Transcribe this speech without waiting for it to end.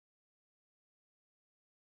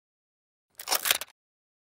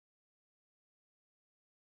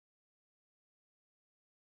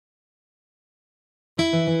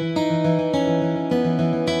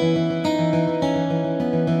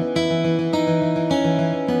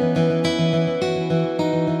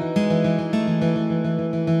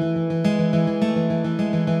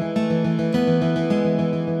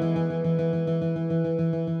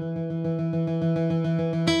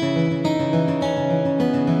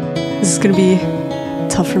This is gonna be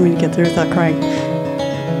tough for me to get through without crying.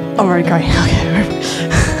 I'm already crying.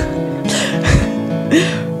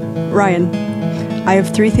 Okay. Ryan, I have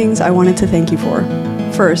 3 things I wanted to thank you for.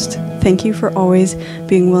 First, thank you for always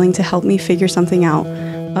being willing to help me figure something out.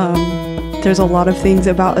 There's a lot of things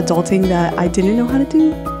about adulting that I didn't know how to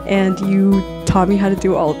do, and you taught me how to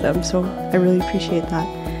do all of them, so I really appreciate that.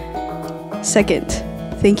 Second,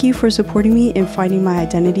 thank you for supporting me in finding my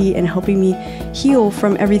identity and helping me heal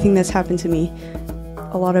from everything that's happened to me.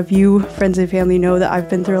 A lot of you, friends and family, know that I've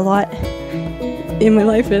been through a lot in my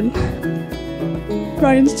life, and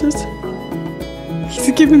Ryan's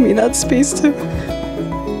he's given me that space to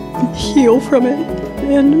heal from it,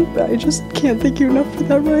 and I just can't thank you enough for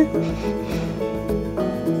that, Ryan.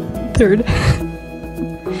 Third,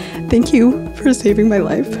 thank you for saving my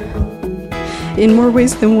life. In more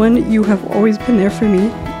ways than one, you have always been there for me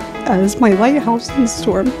as my lighthouse in the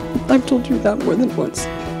storm. I've told you that more than once.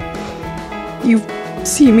 You've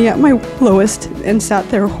seen me at my lowest and sat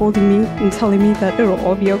there holding me and telling me that it'll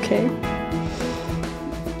all be okay.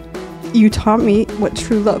 You taught me what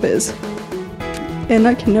true love is, and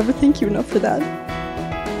I can never thank you enough for that.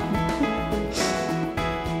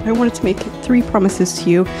 I wanted to make 3 promises to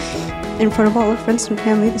you in front of all our friends and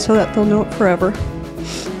family so that they'll know it forever.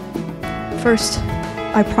 First,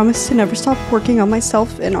 I promise to never stop working on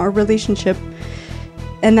myself and our relationship,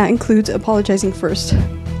 and that includes apologizing first.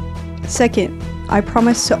 Second, I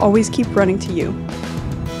promise to always keep running to you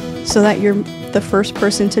so that you're the first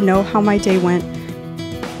person to know how my day went.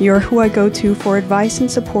 You're who I go to for advice and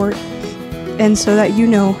support, and so that you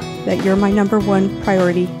know that you're my #1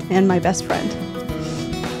 priority and my best friend.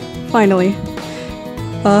 Finally,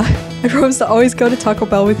 I promise to always go to Taco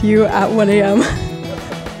Bell with you at 1 a.m.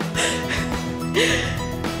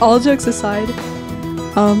 All jokes aside,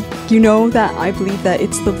 you know that I believe that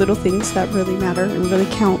it's the little things that really matter and really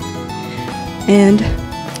count. And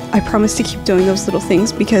I promise to keep doing those little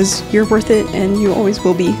things because you're worth it and you always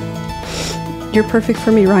will be. You're perfect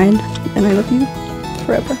for me, Ryan, and I love you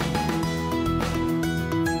forever.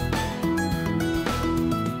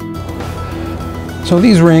 So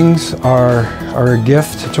these rings are a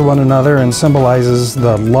gift to one another and symbolizes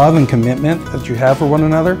the love and commitment that you have for one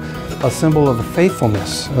another, a symbol of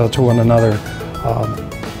faithfulness to one another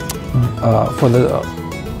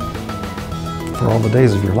for all the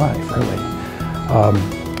days of your life, really.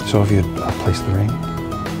 So if you'd place the ring.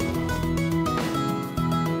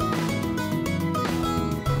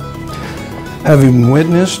 Having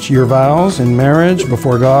witnessed your vows in marriage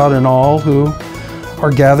before God and all who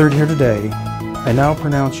are gathered here today, I now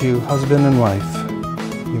pronounce you husband and wife.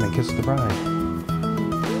 You may kiss the bride.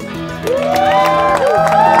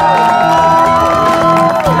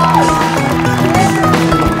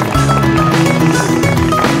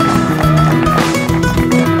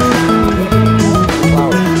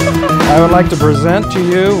 I would like to present to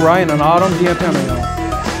you Ryan and Autumn D'Antonio.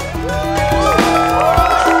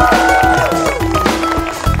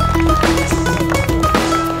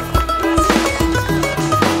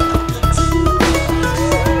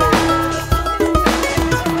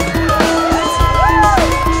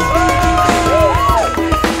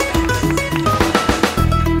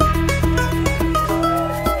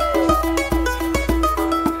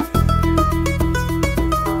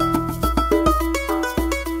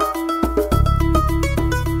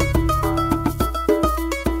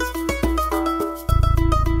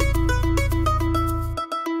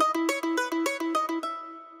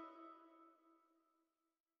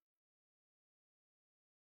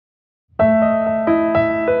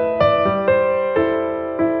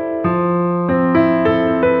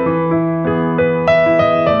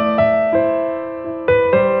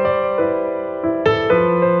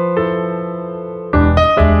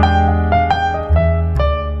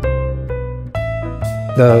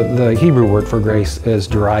 The Hebrew word for grace is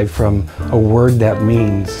derived from a word that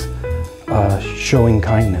means showing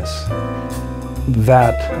kindness.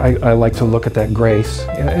 That, I like to look at that grace,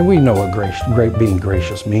 and we know what being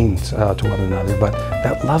gracious means to one another, but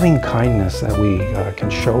that loving kindness that we can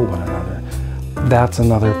show one another, that's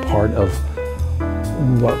another part of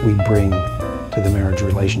what we bring to the marriage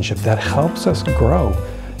relationship that helps us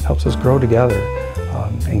grow together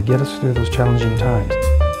and get us through those challenging times.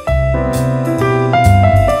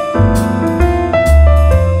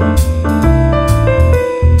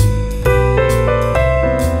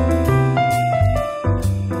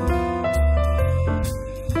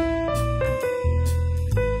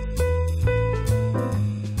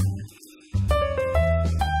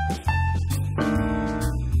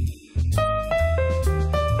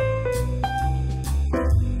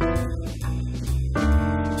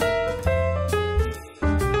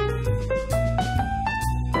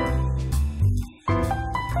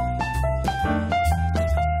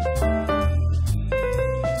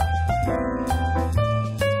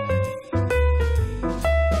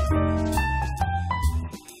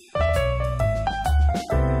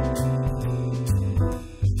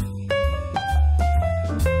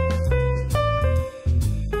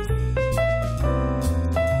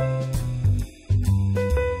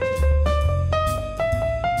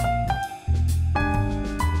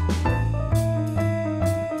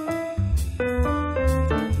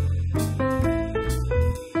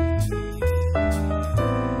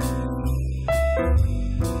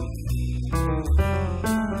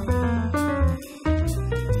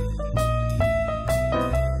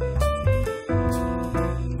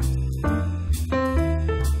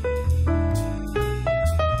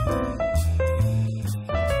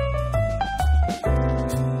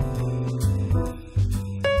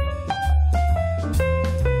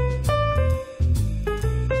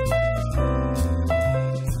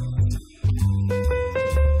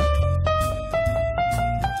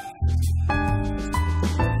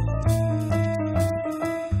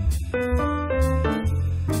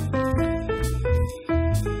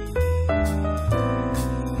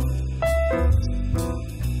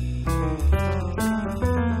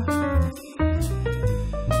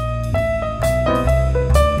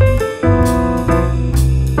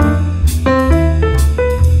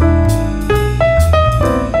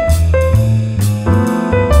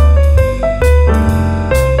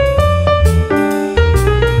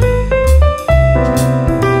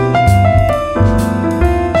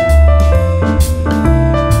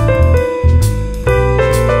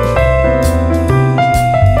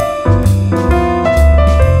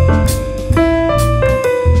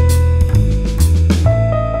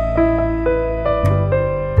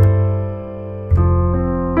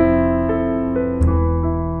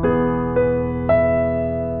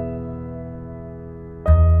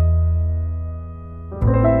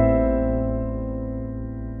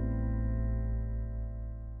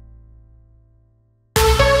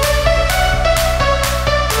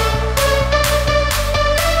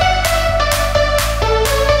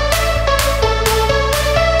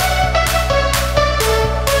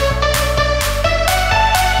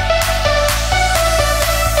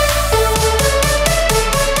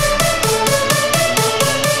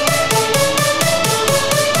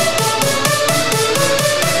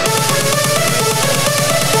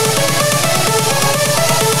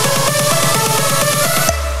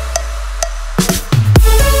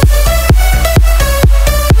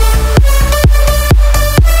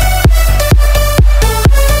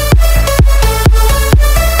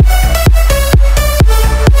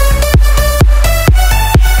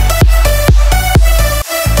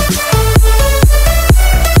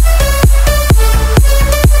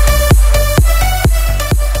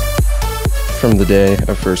 From the day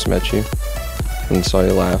I first met you and saw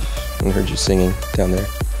you laugh and heard you singing down there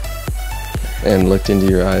and looked into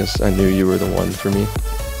your eyes, I knew you were the one for me.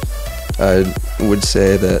 I would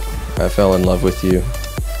say that I fell in love with you,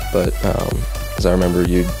 but as I remember,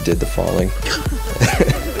 you did the falling.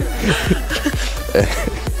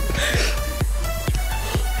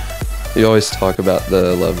 You always talk about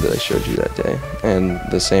the love that I showed you that day, and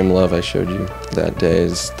the same love I showed you that day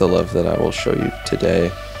is the love that I will show you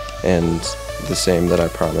today, and the same that I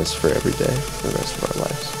promise for every day for the rest of our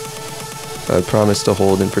lives. I promise to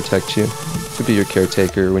hold and protect you, to be your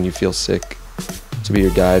caretaker when you feel sick, to be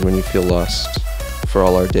your guide when you feel lost, for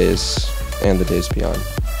all our days and the days beyond.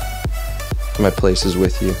 My place is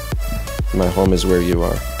with you. My home is where you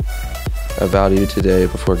are. I vow to you today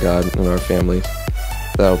before God and our family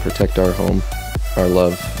that I will protect our home, our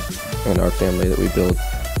love, and our family that we build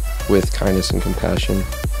with kindness and compassion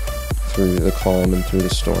through the calm and through the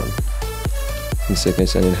storm, in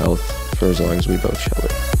sickness and in health, for as long as we both shall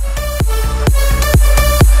live.